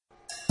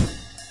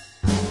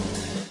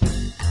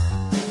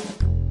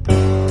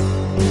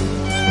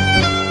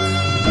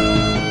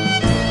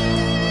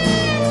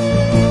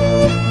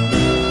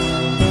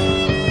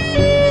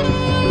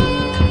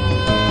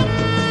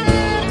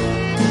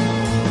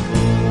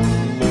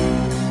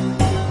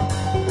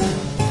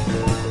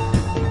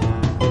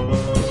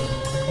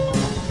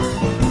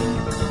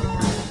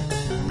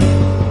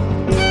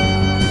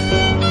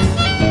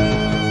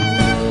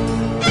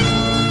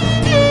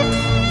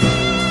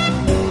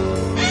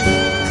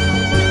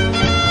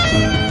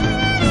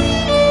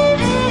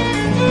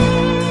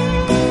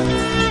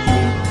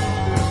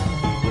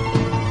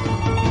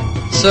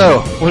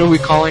So, what are we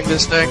calling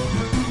this thing?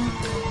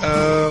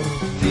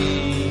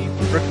 The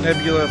Brook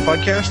Nebula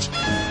podcast?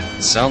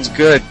 Sounds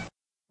good.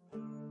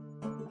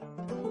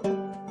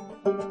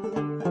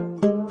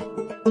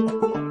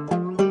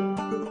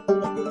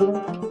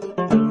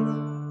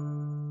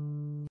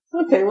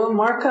 Okay, well,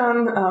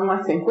 Marcon,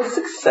 I think, was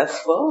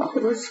successful.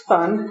 It was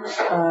fun.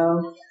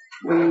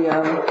 We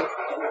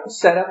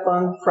set up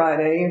on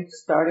Friday,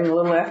 starting a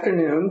little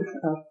afternoon,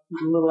 a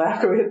little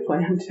after we had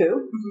planned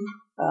to.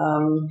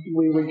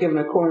 We were given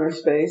a corner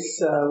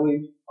space.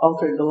 We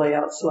altered the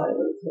layout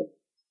slightly to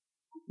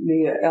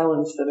be an L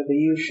instead of a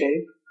U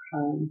shape.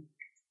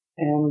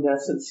 And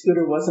since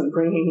Scooter wasn't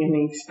bringing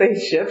any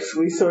spaceships,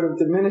 we sort of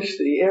diminished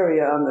the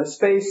area on the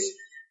space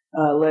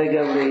leg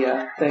of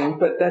the thing.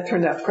 But that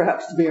turned out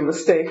perhaps to be a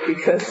mistake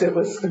because it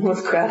was the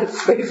most crowded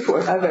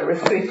spaceport I've ever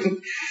seen.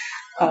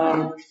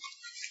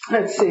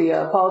 Let's see,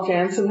 Paul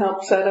Jansen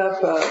helped set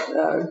up,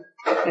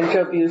 and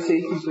Joe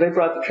Busey, they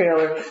brought the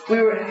trailer. We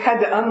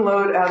had to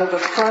unload out of the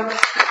front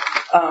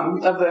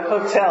of the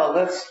hotel.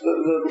 That's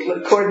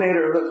the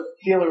coordinator of the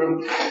dealer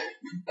room.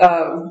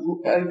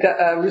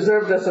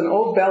 Reserved us an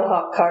old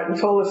bellhop cart and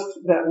told us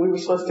that we were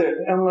supposed to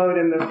unload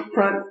in the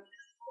front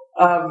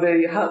of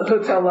the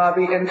hotel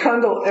lobby and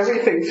trundle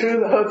everything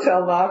through the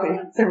hotel lobby,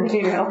 the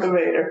main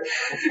elevator.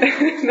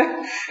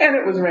 And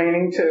it was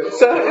raining too.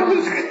 So it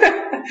was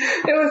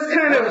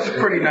kind of... That was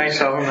pretty nice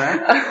of them,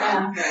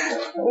 man.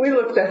 We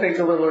looked, I think,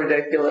 a little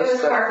ridiculous. It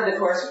was part of the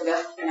course for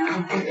that.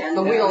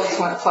 The wheels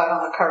went flat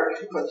on the cart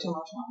if you put too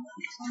much on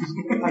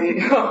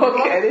it.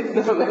 Okay, I didn't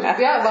know that.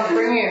 Yeah, but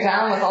bringing it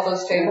down with all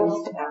those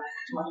tables.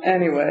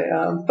 Anyway,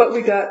 but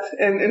we got,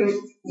 and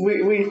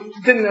we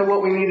didn't know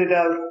what we needed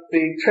out of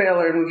the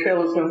trailer, and the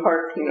trailer was going to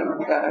park,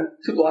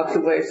 2 blocks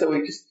away, so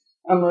we just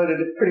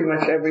unloaded pretty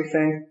much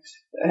everything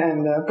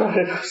and brought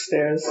it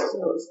upstairs, so it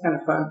was kind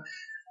of fun.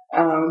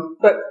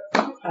 But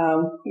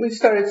we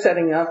started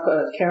setting up.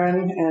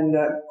 Karen and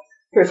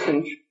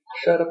Kristen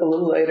showed up a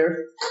little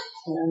later,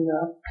 and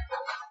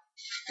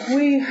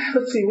we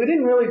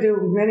didn't really do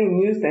many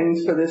new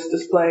things for this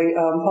display.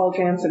 Paul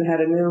Jansen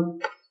had a new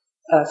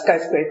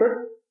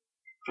skyscraper,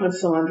 a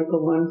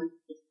cylindrical one.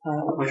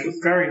 Which was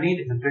very neat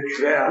in the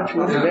picture. Yeah. Which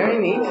was very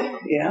neat,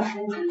 yeah.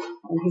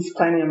 And he's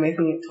planning on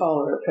making it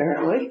taller,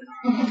 apparently.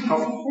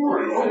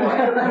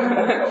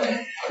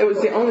 It was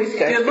the only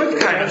skyscraper. It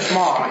looked kind of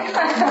small.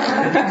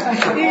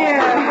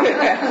 Yeah.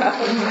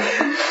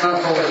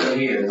 Not taller than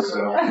he is,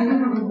 so.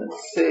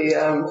 Let's see,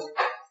 I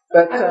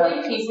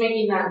believe he's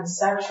making that in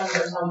sections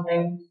or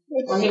something.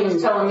 When he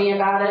was telling me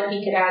about it,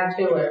 he could add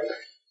to it.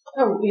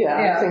 Oh,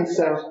 yeah. I think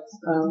so.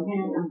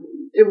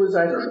 It was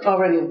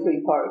already in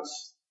 3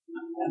 parts.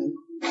 And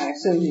I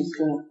assume he's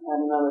going to add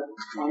another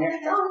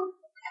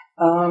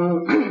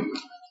one.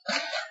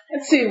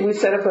 Let's see, we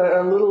set up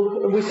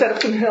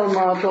some hill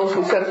modules.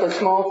 We set up a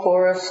small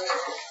forest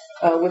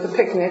with a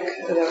picnic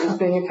that was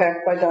being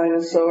attacked by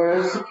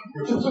dinosaurs.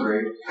 Which was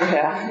great.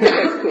 Yeah,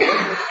 that's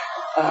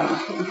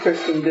cool.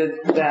 Kristen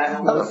did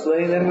that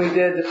mostly. Then we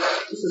did,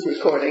 this is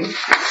recording,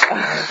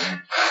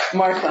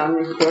 Marcon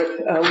report.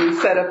 We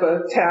set up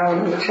a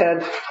town which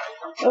had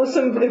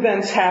some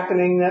events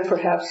happening that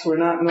perhaps were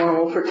not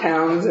normal for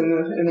towns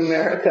in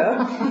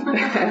America.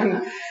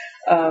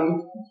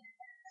 And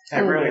I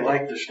really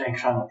liked the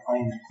snakes on the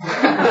plane.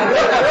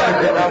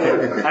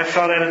 I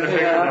saw that in the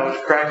picture and I was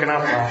cracking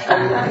up.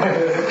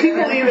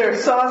 People either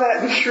saw that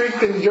and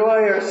shrieked in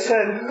joy or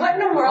said, "What in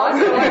the world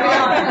is going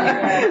on?"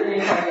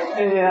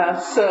 Yeah,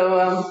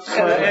 so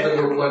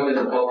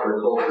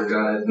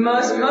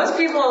most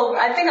people,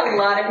 I think a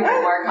lot of people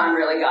at Marcon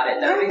really got it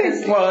though,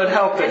 because well, it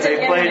helped that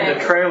they played the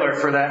trailer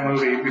for that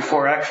movie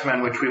before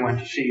X-Men, which we went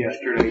to see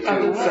yesterday too.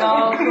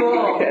 Oh,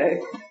 cool. Okay.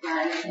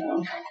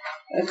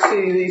 Let's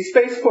see, the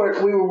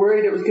spaceport, we were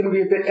worried it was going to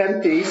be a bit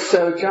empty,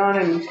 so John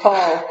and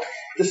Paul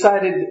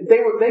decided,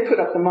 they put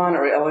up the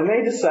monorail, and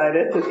they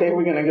decided that they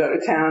were going to go to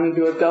town and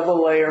do a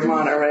double-layer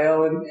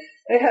monorail, and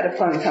they had a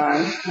fun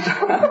time.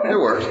 It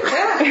worked.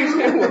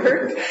 It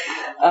worked.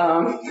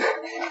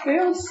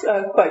 It was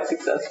quite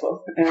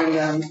successful.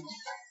 And,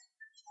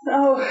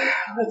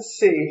 let's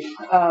see,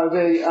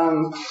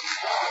 the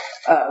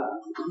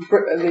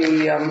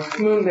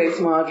moon-based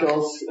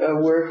modules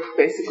were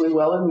basically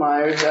well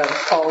admired.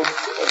 Paul's,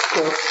 of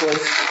course,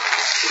 was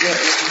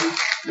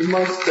the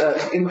most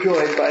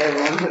enjoyed by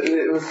everyone.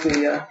 It was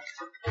the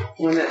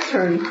one that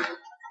turned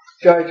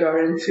Jar Jar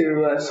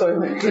into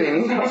Soylent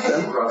Green. So,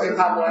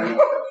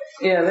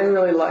 yeah, they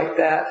really liked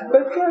that.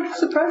 But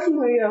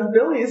surprisingly,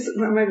 Billy's,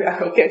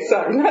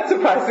 not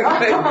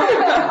surprisingly.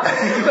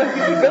 But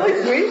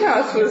Billy's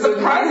greenhouse was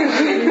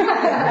surprisingly.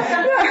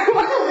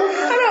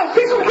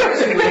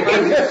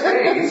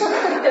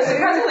 It's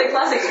surprisingly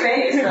classic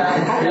space.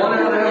 One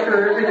out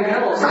after everything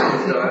else is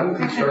done.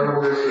 Star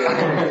Wars.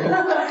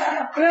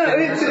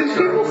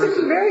 People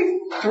seem very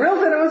thrilled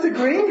that it was a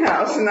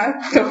greenhouse, and I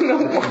don't know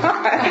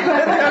why.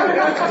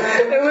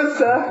 It was.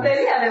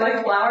 They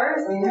like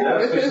flowers. Yeah,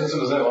 especially since it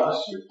was there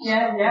last year.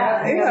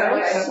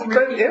 Yeah.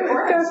 But it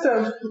got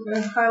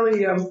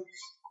highly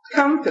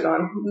commented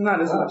on,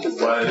 not as much as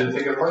Why did it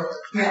take it apart?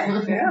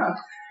 yeah.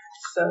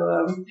 So,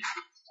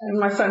 and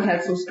my son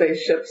had some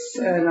spaceships,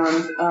 and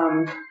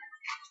on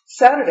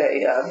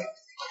Saturday,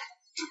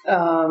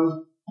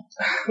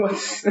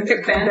 what's Ben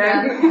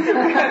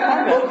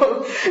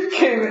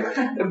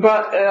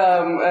brought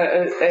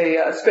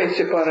a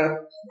spaceship on a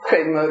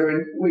train motor,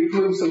 and we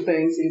moved some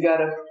things and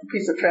got a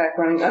piece of track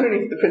running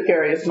underneath the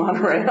precarious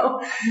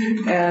monorail,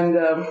 and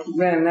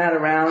ran that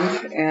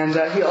around. And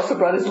he also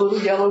brought his little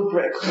yellow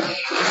brick,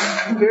 which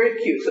was very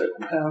cute.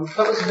 That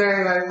was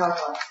very, very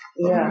popular.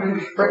 Yeah,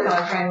 Brick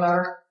on a train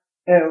motor.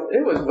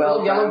 It was well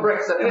Little yellow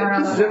bricks zipping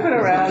around. Zipping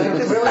around. It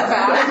was really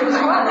fast. It was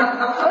fun.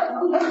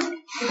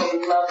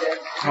 People loved it.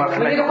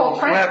 We need a whole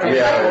train. A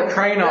whole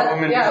train of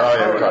them.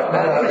 Yeah, we talked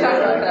about We talked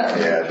about that.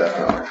 Yeah,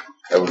 definitely.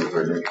 That would be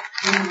pretty neat.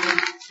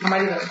 I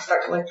might even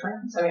start to like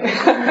trains. I mean,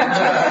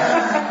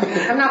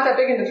 I'm not that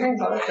big into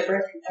trains. I like the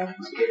brick.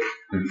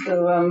 So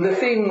the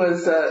theme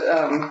was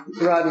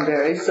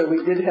Roddenberry, so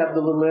we did have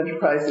the little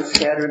enterprises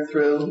scattered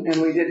through,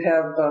 and we did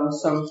have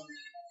some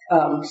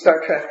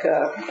Star Trek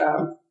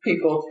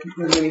people,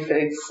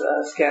 minifigs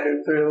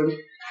scattered through.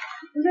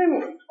 And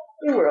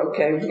they were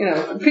okay. You know,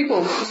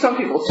 some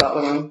people saw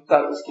them and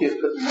thought it was cute,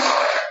 but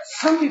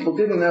some people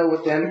didn't know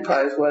what the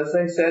Enterprise was.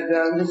 They said,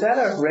 is that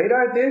a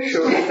radar dish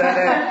or is that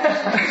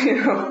a, you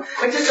know?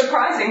 Which is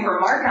surprising for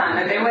Marcon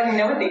that they wouldn't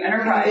know what the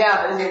Enterprise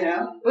was, you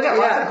know? We got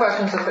lots of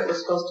questions if it was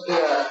supposed to be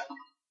a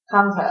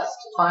contest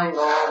to find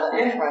all the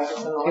Enterprises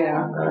in the land.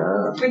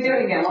 Yeah. If we do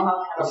it again, we'll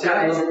have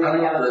guys and then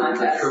we have a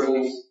contest.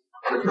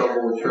 The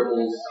trouble with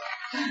tribbles.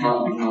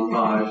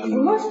 Montage.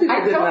 Most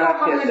people did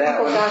not get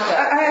that one. I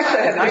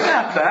actually had I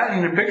got that in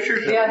the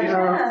pictures. Yeah.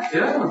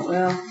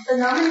 Well, But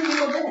not many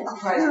people did it,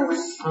 surprisingly.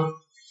 At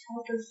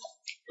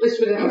least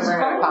we didn't have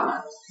very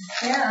comments.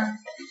 Yeah.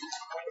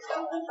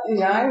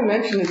 yeah, I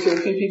mentioned it to a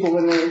few people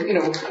when they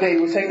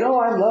were saying, "Oh,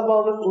 I love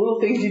all the little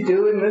things you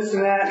do and this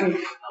and that." And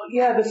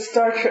yeah, the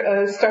Star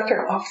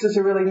Trek offices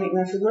are really neat. And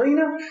I said,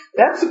 well,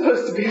 that's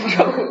supposed to be a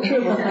trouble with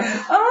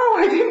Tribbles. Oh,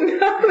 I didn't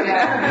know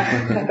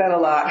that. I got that a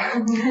lot.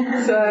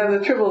 So the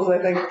Tribbles, I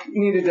think,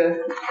 needed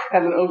to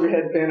have an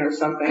overhead bin or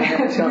something.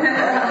 I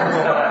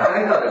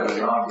thought it was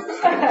obvious.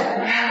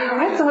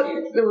 I thought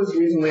it was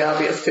reasonably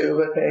obvious too,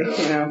 but hey,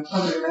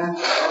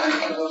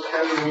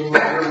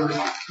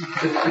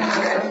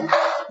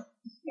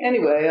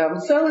 Anyway,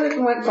 so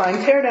it went fine.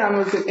 Teardown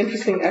was an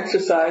interesting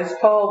exercise.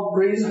 Paul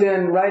breezed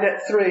in right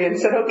at 3 and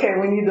said, okay,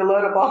 we need to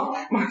load up all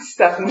my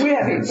stuff. And we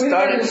hadn't even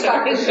started.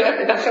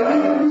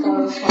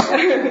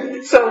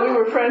 So we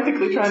were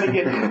frantically trying to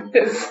get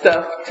his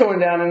stuff torn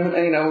down and,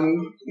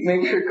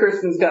 make sure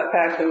Kristen's got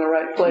packed in the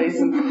right place.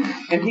 And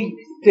he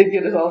did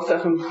get his all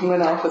stuff and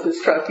went off with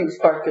his truck. He was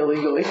parked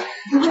illegally.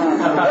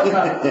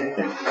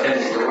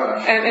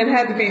 And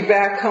had to be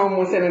back home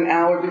within an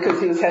hour because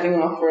he was heading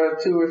off for a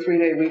 2 or 3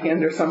 day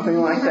weekend or something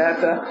like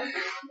that.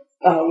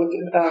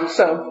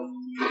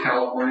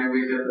 California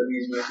weekend that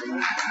he's missing.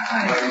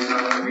 He's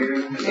not in the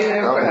meeting.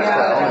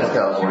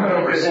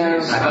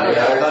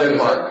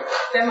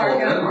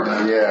 Denmark.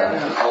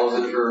 Yeah. How was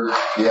it for?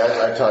 Yeah,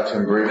 I talked to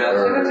him briefly,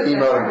 or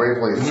emailed him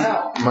briefly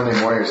Monday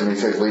mornings, and he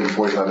said he's leaving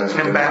 45 minutes.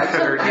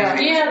 Ambassador.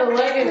 Yeah, the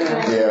legged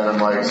thing. Yeah, and I'm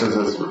like, so is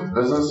this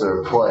business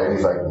or play? And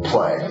he's like,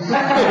 play.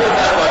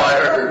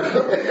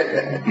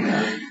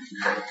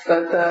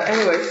 But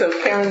anyway, so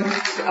Karen's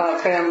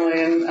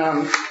family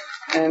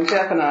and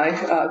Jeff and I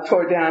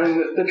tore down,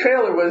 and the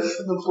trailer was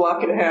a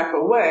block and a half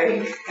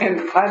away,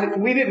 and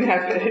we didn't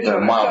have to hitch a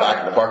on mile back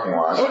in the parking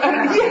lot.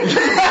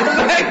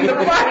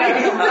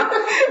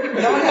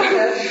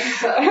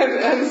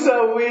 And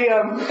so we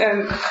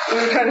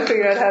were trying to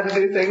figure out how to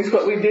do things,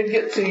 but we did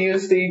get to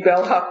use the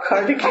bellhop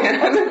cardigan.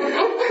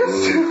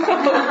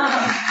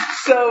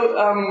 So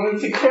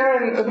let's see,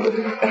 Karen,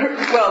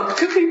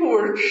 two people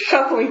were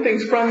shuffling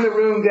things from the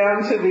room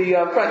down to the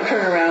front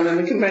turnaround in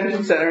the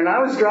convention center, and I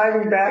was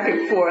driving back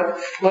and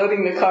forth,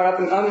 loading the car up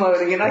and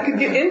unloading, and I could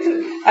get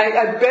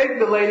I begged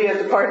the lady at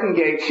the parking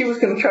gate. She was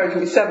going to charge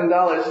me $7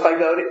 if I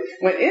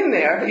went in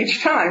there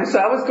each time, so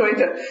I was going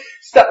to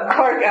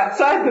park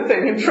outside the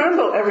thing and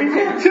trundle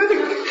everything to the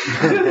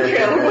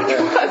trailer, which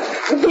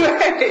was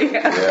way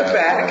at the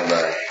back.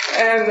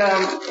 And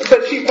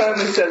but she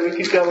finally said we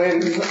could go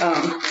in.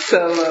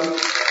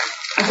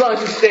 As long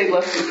as you stayed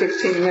less than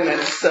 15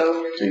 minutes,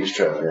 so. Each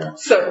trip, yeah.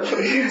 So I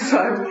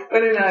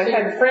went in and I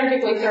had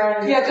frantically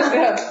throwing.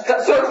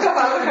 So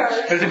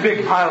there's a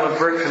big pile of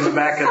bricks in the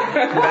back of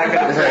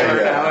the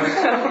trailer now.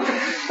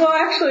 Well,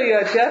 actually,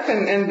 Jeff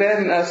and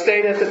Ben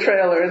stayed at the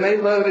trailer, and they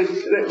loaded.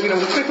 We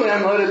quickly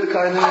unloaded the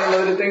car, and then they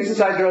loaded things as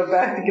I drove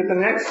back to get the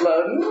next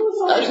load. And it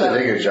was actually,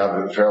 they did a good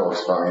job. The trailer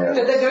was fine. Yeah.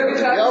 Did they do a good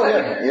job? Oh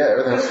yeah,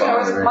 everything was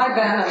fine. My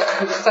Ben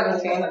who's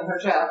 17 and her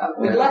Jeff.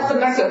 We left them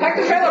next to pack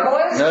the trailer,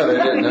 boys. No, they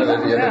didn't. No, they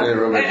did a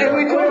real good job. And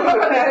we told them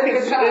to pack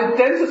as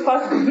dense as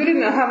possible. We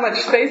didn't know how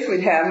much space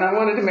we'd have, and I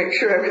wanted to make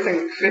sure everything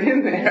would fit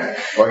in there.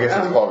 Well, I guess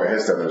it's Paul got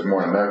his stuff. There's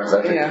more than that because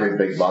I took 3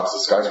 big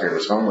boxes of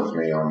skyscrapers home with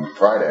me on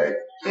Friday.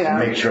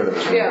 make sure there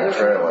was room in the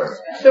trailer.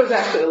 There was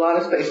actually a lot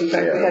of space. In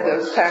fact, Yeah, we had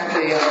to pack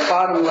the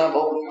bottom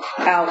level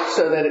out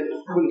so that it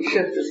wouldn't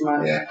shift as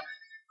much. Yeah.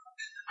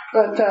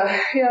 But,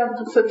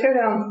 so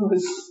teardown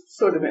was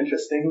sort of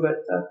interesting,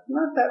 but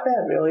not that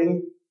bad,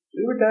 really.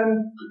 We were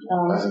done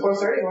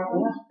 4:30, weren't we?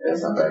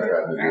 It's not that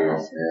bad to do. Yeah.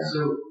 So,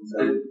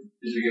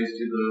 did you guys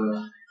do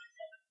the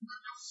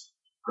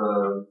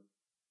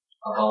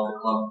about the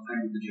club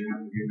thing? Did you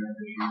have to do that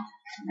this year?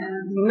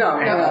 No,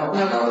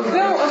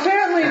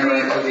 apparently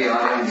the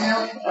audience.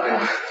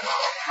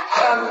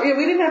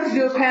 we didn't have to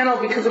do a panel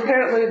because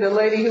apparently the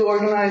lady who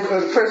organized,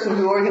 or the person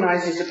who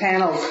organizes the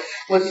panels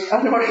was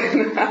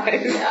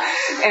unorganized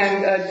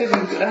and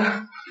didn't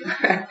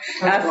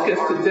ask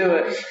us to do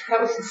it.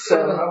 That was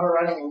sort of an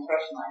overriding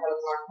impression I had of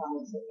Marcon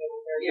was that they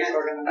were very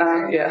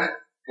disorganized. Yeah.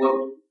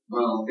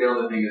 Well, the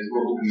other thing is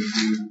what will we do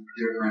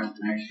different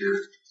next year?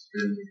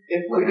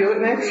 If we do it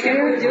next year?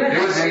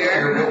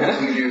 What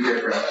will we do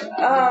different?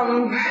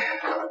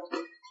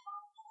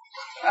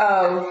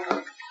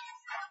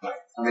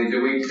 I mean,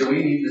 do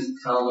we need to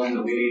tell them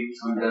that we need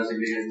some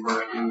designated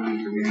parking?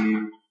 Do we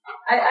need?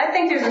 I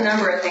think there's a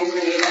number of things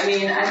we need. I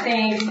mean, I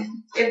think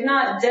if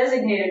not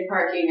designated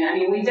parking, I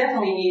mean, we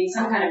definitely need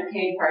some kind of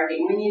paid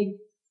parking. We need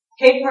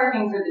paid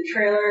parking for the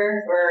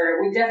trailer,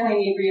 or we definitely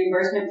need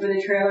reimbursement for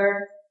the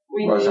trailer.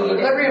 We need, I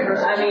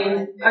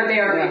mean, they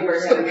are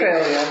reimbursed. For the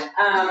trailer, yeah.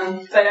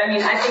 But I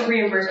mean, I think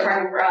reimbursed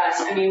parking for us.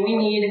 I mean, we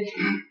need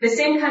the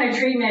same kind of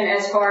treatment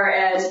as far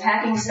as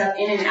packing stuff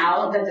in and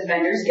out that the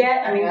vendors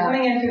get. I mean,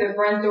 coming in through the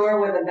front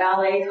door with a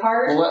valet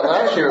cart. Well,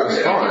 last year was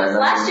fine.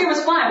 Last year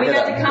was fine. We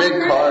got to come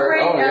through the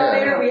freight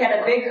elevator. We had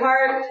a big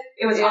cart.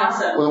 It was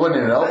awesome. Well, it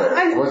wasn't an elevator.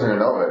 It wasn't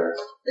an elevator.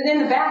 In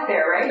the back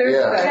there, right? There's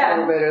the back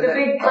elevator. The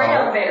big freight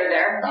elevator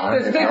there.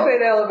 There's a big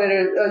freight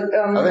elevator.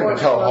 I think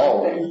Hotel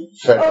Hall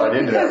fed right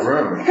into that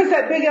room. Because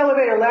that big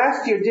elevator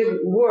last year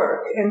didn't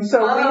work, and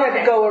so we had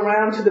to go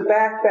around to the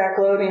back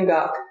loading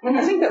dock.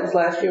 I think that was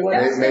last year,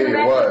 wasn't it? Maybe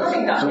it was.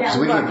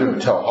 So we came to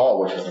Hotel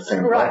Hall, which is the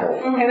same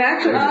level. And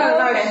actually, it's kind of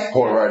nice.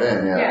 Pour right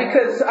in,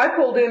 Because I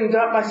pulled in and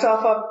dumped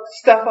myself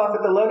stuff off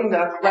at the loading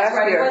dock last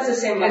year. It was the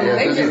same one. And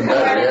they just come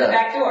right in the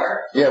back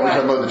door. Yeah, we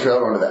should load the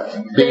trailer onto that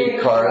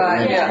big cart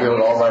and just build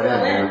it all right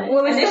in.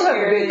 Well, they still have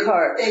a big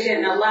cart. They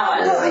didn't allow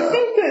us. Well, I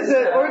think that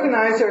the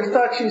organizer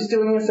thought she was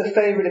doing us a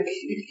favor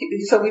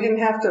so we didn't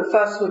have to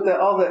fuss with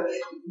all the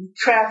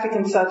traffic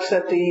and such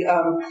that the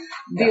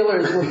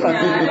dealers were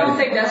fussing. No, I don't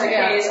think that's the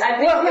case. I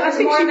think it was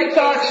more the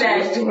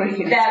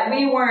case that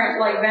we weren't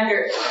like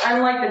vendors.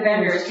 Unlike the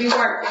vendors, we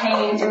weren't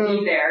paying to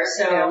be there,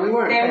 so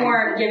they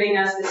weren't giving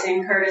us the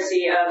same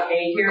courtesy of,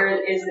 hey, here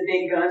is the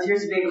big guns,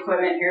 here's the big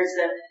equipment, here's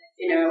the,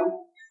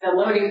 the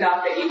loading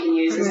dock that you can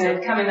use.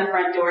 Instead, come in the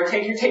front door,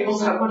 take your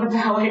tables up with a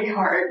valet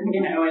cart,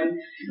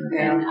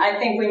 and I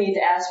think we need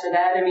to ask for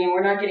that. I mean,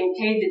 we're not getting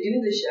paid to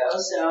do the show,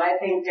 so I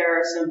think there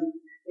are some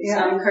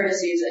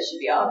courtesies that should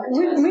be offered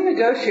to us. We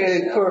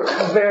negotiated for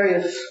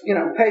various,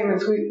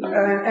 payments.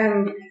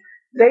 And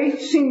they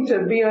seem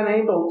to be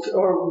unable to,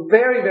 or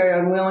very, very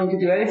unwilling to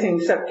do anything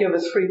except give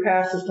us free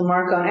passes to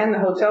Marcon and the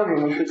hotel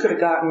room, which we could have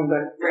gotten,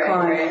 but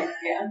declined. Right,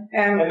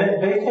 yeah. And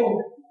they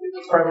think,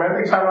 from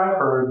every time I've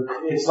heard,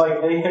 it's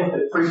like they think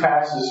that free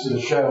passes to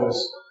the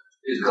shows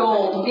is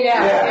gold.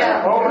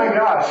 Yeah. Oh my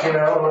gosh,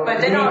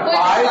 But they don't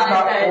five,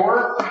 not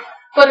 4.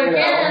 But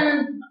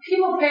again,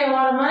 people pay a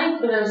lot of money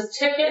for those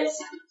tickets,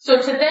 so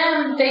to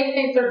them, they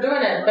think they're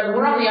doing it. But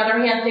we're on the other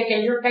hand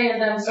thinking you're paying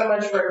them so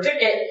much for a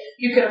ticket,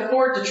 you could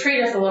afford to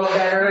treat us a little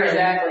better.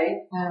 Exactly.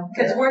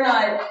 Because we're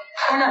not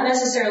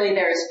necessarily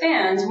there as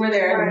fans. We're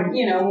there,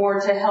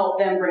 more to help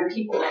them bring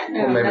people in.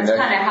 That's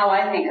kind of how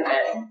I think of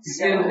it.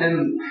 So.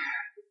 And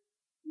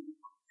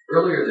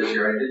earlier this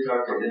year, I did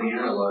talk to Denny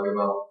Analog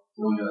about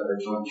doing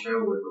a joint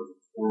show with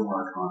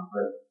Marcon.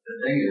 But the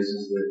thing is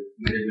that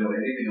we didn't know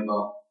anything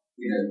about,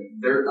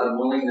 their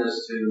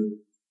unwillingness to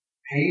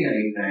pay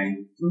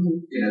anything.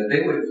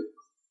 They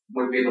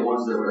would be the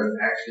ones that would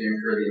actually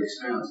incur the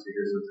expense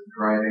because of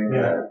driving,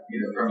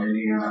 from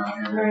Indiana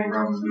and then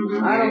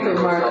from. I don't think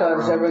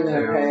Marcon's ever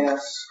going to pay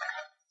us.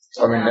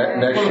 I mean,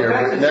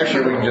 next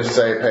year we can just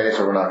say pay us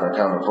or we're not going to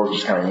come. If we're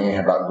just kind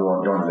of about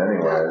doing it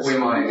anyways. We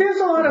might. There's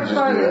a lot of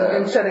fun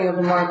in setting up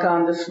a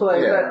Marcon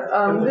display, but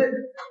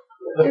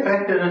the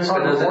fact that it's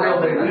on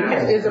Memorial Day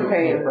weekend is a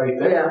pain. Right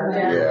there.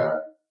 Yeah.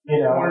 I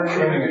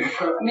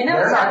mean, that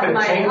was half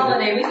my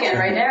holiday weekend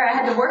right there. I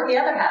had to work the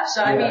other half,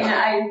 so I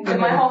mean,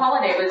 my whole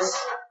holiday was.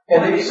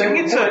 And it's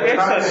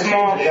a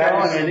small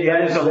show, and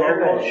it is a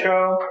local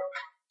show,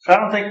 so I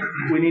don't think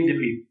we need to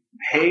be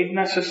paid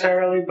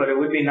necessarily, but it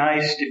would be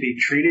nice to be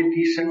treated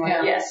decently.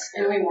 Yes,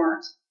 and we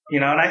weren't.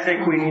 And I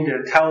think we need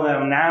to tell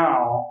them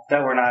now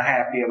that we're not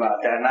happy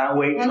about that, not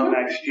wait until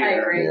next year.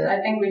 I agree. Yeah.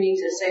 I think we need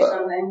to say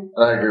something.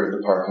 I agree with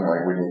the parking.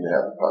 Like, we need to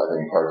have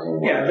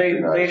parking. Yeah,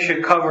 they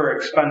should cover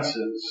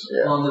expenses.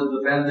 Yeah. Well,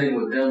 the bad thing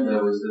with them,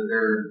 though, is that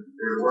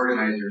their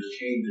organizers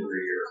change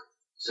every year.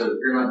 So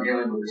you're not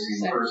dealing with the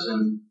same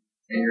person,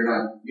 and you're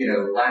not,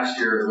 last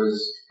year it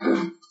was,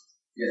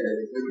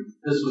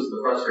 this was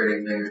the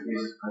frustrating thing, at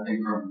least I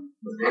think from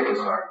what Dave was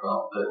talking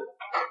about, but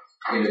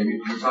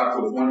you talk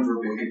with one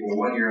group of people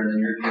one year, and then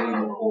you're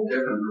dealing with a whole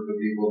different group of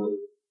people that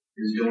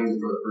is doing it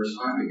for the first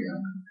time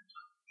again.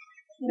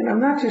 And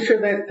I'm not too sure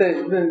that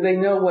they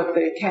know what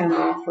they can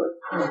offer,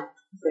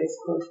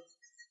 basically.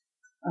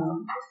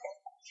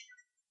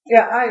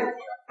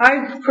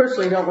 I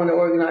personally don't want to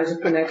organize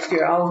it for next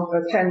year. I'll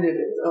attend it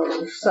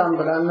or some,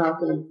 but I'm not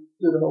going to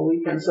do the whole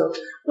weekend. So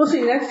we'll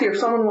see next year if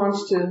someone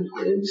wants to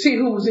see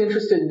who's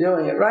interested in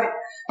doing it, right?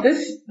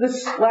 This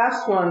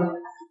last one,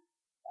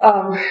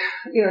 John,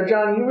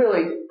 you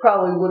really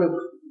probably would have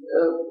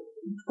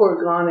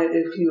foregone it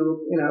if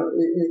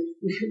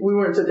if we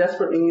weren't so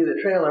desperately needed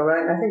a trailer,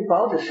 right? And I think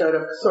Paul just showed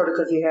up sort of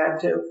because he had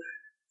to.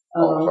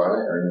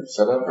 Friday? Are you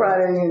set up?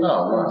 Friday.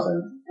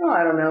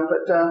 I don't know,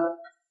 but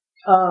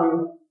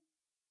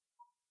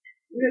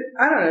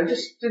I don't know. It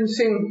just didn't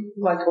seem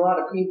like a lot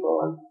of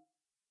people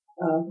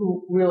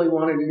who really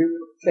wanted to do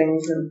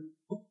things and.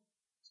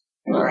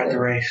 We're at the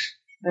race.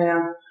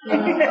 Yeah.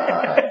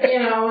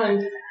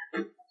 And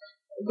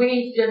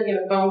we didn't get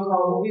a phone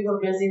call, but we were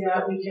busy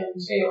that weekend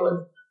too,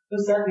 and who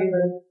said we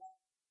would,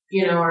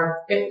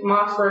 our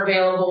mocks were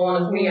available,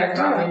 and if we had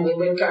time, we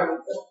would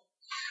come.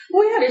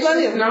 We had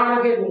plenty of. Not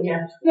a good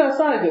weekend. No, it's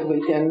not a good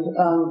weekend.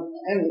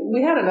 And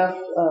we had enough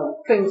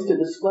things to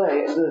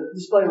display. The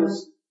display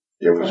was.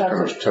 Yeah, we just pretty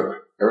much took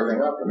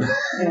everything up.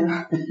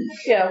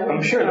 Yeah.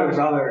 I'm sure there was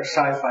other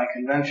sci-fi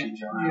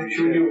conventions around.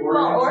 Should we do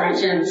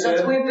Origins?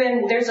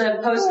 There's a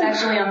post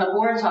actually on the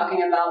board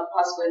talking about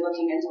possibly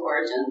looking into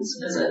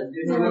Origins.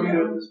 Did you look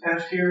into it this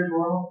past year as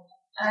well?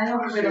 I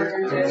don't think we looked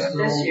into it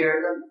this year.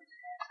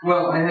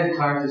 Well, I had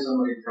talked to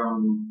somebody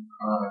from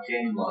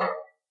Game Log.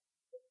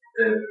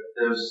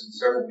 There's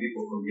several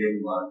people from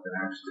Game Log that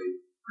actually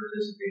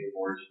participate in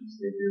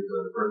Origins. They did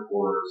the Brick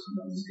Wars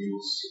and then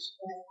the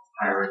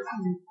Pirate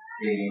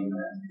game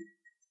and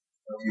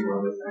a few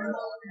other things.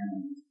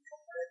 And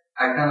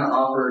I kind of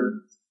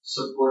offered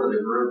support of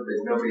the group,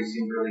 but nobody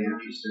seemed really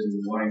interested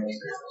in joining us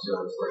there.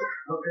 So it's like,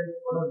 okay,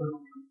 whatever.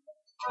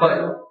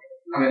 But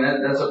I mean,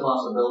 that's a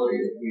possibility.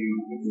 If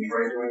we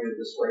try doing it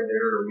this way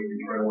there, or we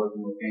can try working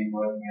with Game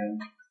Lab again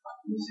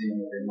and seeing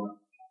what they want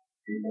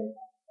people.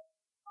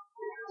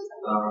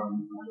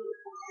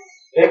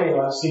 They may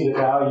not see the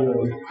value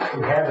in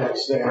having it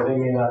there. They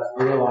may not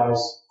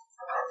realize,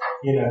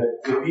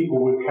 that people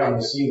would come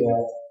to see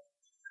that.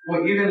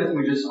 Well, even if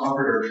we just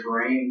offered our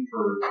terrain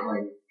for the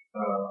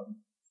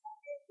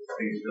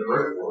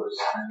Brick Wars,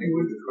 I think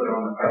we could put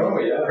on a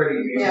pretty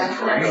decent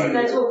terrain.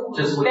 That's what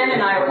just Ben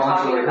and I were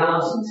talking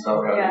about. And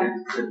stuff Yeah.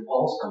 that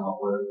Paul's come up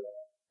with.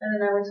 Ben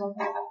and I were talking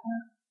about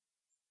that.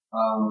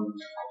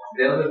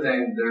 The other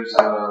thing, there's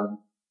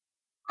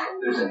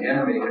an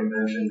anime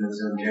convention that's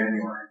in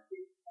January,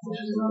 which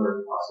is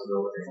another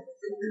possibility.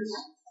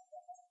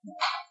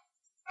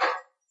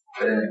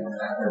 But anyway,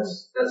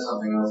 that's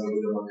something else that we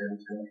can look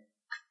into.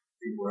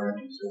 People are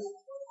interested.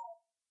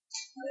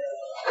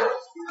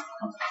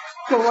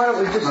 So why don't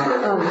we just, I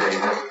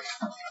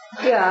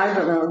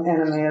don't know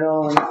anime at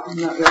all, and I'm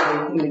not really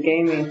into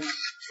gaming.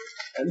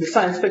 The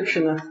science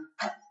fiction,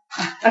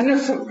 I know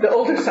the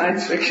older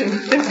science fiction.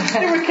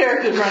 There were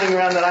characters running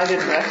around that I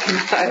didn't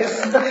recognize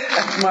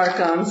at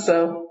Marcon,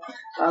 so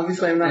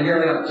obviously I'm not. And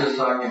you're not just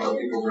talking about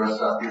people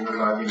dressed up, you're talking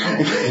about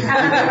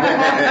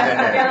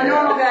the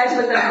normal guys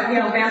with the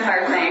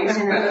vampire things,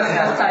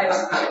 those types.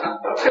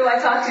 Who I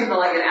talked to for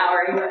like an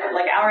hour,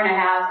 hour and a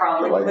half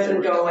probably,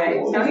 wouldn't go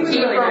away. No, he was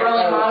really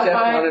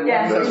modified.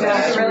 Yes, he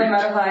was really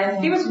modified.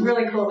 He was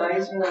really cool though. He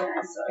was really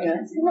nice. So,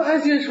 Well,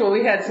 as usual,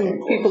 we had some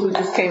people who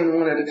just came and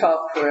wanted to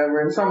talk forever,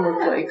 and some were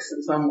flakes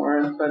and some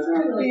weren't. But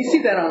you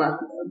see that on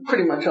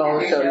pretty much all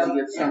the shows. You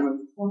get someone.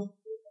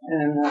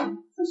 And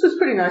this was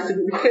pretty nice.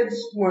 The kids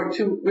weren't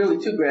really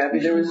too grabby.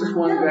 There was just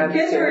one grabby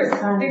kid.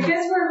 The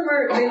kids were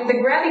the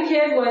grabby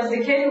kid was the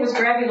kid who was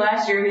grabby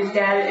last year. His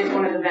dad is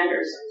one of the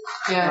vendors.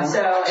 Yeah.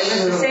 So it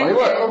was the same kid.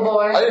 I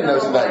didn't know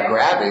he was that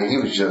grabby. He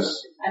was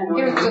just.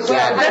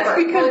 That's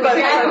because by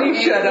the time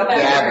he shut up.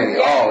 Gabby.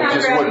 Oh, he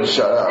just wouldn't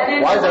shut up. And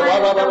then Why is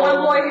that? the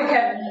one boy who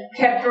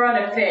kept throwing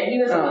a fit. He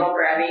was a little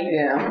grabby.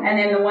 Yeah. And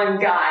then the one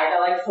guy,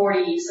 the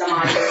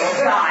 40-some-odd-year-old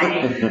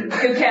guy,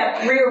 who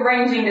kept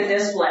rearranging the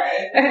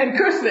display. And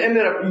Kirsten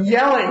ended up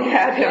yelling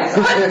at him,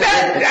 "Put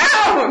that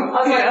down!"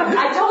 I was like,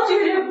 I told you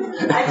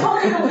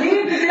to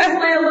leave the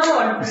display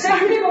alone. 6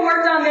 people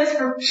worked on this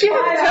for 5 hours. She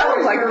had to tell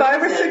him like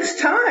 5 or 6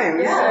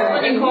 times. Yeah.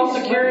 When you call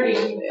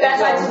security.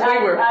 That's I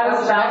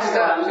was about to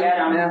go and get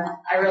him. Yeah.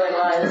 I really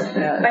was.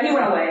 Yeah. But he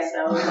went away,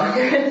 so it was all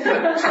good.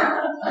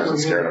 I wasn't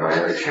scared of my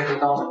Check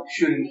with all the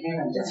shooting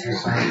cannons.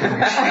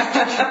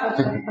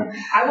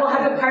 I will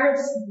have the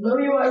pirates blow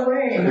you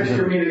away.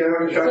 Mr. Media, I'm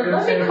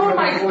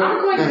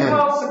going to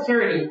call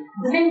security.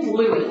 His name's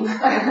Louie.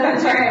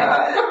 That's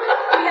right.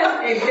 He has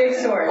a big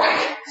sword.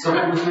 So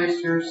what was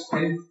next year's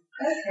thing?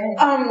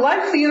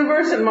 Life, the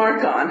Universe, and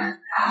Marcon.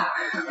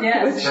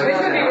 Yes, which would be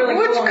really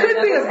Which cool.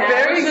 could be a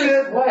very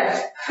good.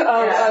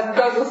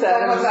 Douglas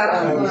Adams.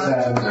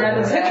 Yeah,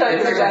 the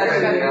Hitchhiker's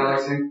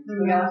Galaxy.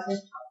 Yeah.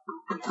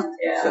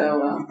 So,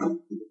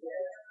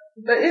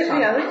 But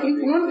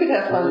one could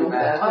have fun with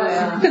that. Oh,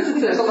 yeah.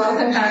 There's a lot of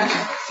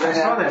I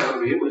saw that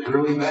movie. It was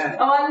really bad.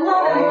 Oh, I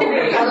love that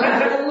movie. I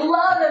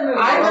love that movie.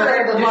 I've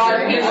heard a lot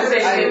of people say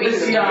movie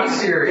stuff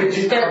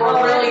that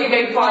were really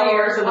big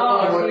followers of the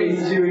book.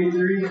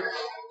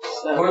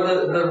 Or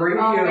the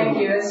radio. Oh, thank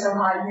you. It's so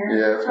hot in here.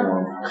 Yeah, it's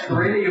one.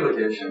 Radio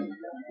edition.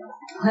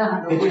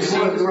 Did you see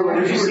the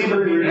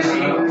BBC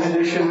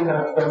edition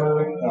of the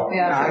movie? No.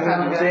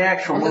 Yeah, the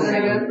actual movie. Isn't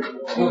it good?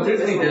 Well,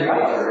 Disney did it.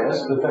 Yes,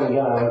 but then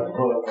again, I like the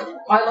book.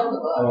 I love the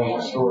book. I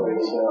love the story,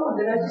 so.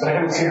 But I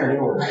haven't seen the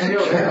new one.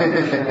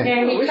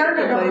 And he turned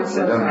it over.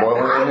 Doesn't boil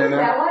it in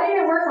there? Why did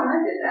it work when I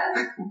did that?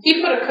 He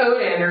put a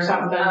code in or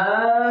something.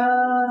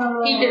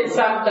 Oh. He did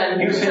something.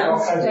 He was saying all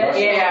kinds of stuff.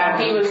 Yeah,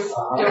 he was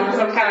doing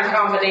some kind of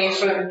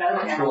combination.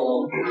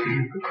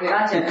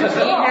 Gotcha.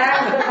 He has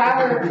the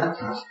power.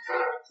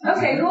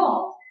 Okay,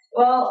 cool.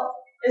 Well,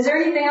 is there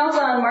anything else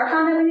on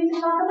Marcon that we need to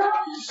talk about?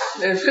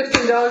 There's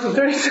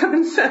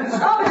 $15.37.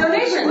 Oh,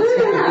 donations.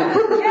 Yeah.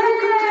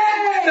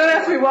 Yay! Don't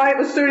ask me why it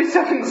was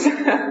 37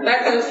 cents.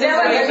 That's the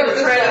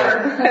trailer.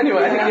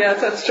 Anyway, yes,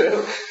 that's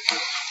true.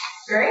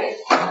 Great.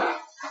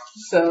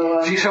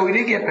 So, So we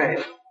did get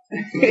paid.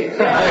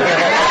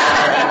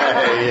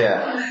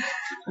 Yeah.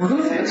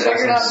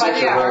 Figured out by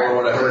the hour. Or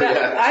whatever,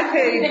 yeah. I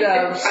paid $16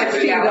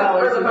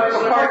 for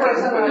parking.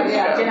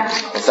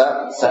 What's that?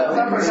 $7?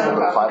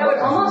 That would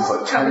almost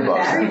cover the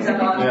batteries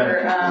up on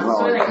your,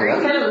 So they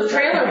said the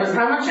trailer was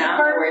how much? I'm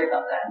not worried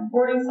about that.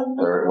 40 something?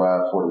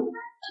 42.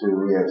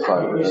 Yeah, it's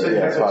 5 days.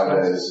 Yeah, it's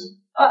 5 days.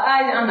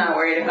 I'm not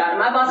worried about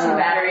them. I bought some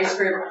batteries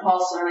for Paul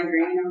Soylent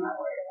Green. I'm not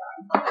worried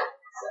about them.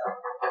 So,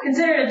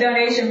 consider it a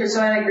donation for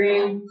Soylent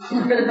Green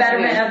for the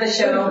betterment of the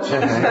show.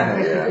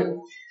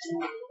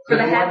 For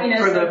the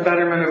happiness. For the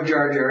betterment of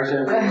Jar Jars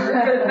everywhere. For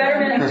the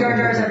betterment of Jar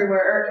Jars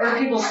everywhere, or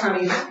people's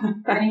tummies.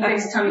 Any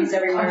fixed tummies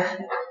everywhere.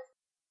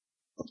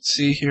 Let's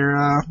see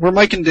here. We're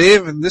Mike and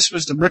Dave, and this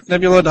was the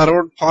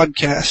bricknebula.org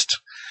podcast.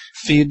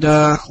 If you'd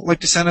like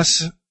to send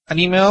us an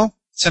email,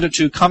 send it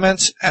to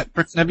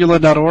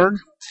comments@bricknebula.org.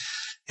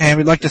 And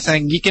we'd like to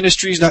thank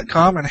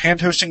geekindustries.com and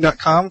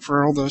handhosting.com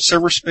for all the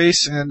server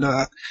space and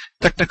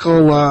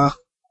technical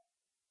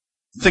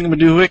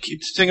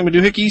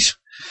thingamadoohickeys.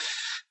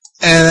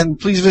 And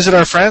please visit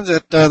our friends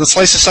at the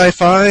Slice of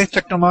Sci-Fi,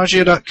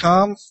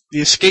 Technomagia.com, the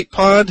Escape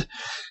Pod,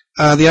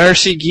 the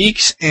IRC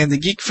Geeks, and the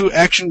Geek Fu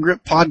Action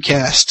Grip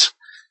Podcast.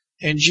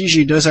 And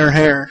Gigi does our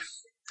hair.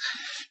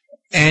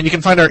 And you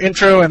can find our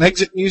intro and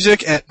exit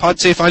music at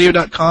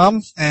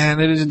podsafeaudio.com,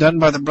 and it is done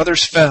by the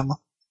Brothers Fem.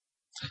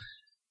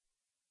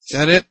 Is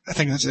that it? I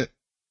think that's it.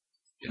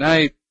 Good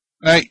night.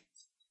 Good night.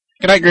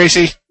 Good night,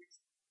 Gracie.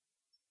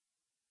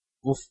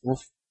 Woof,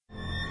 woof.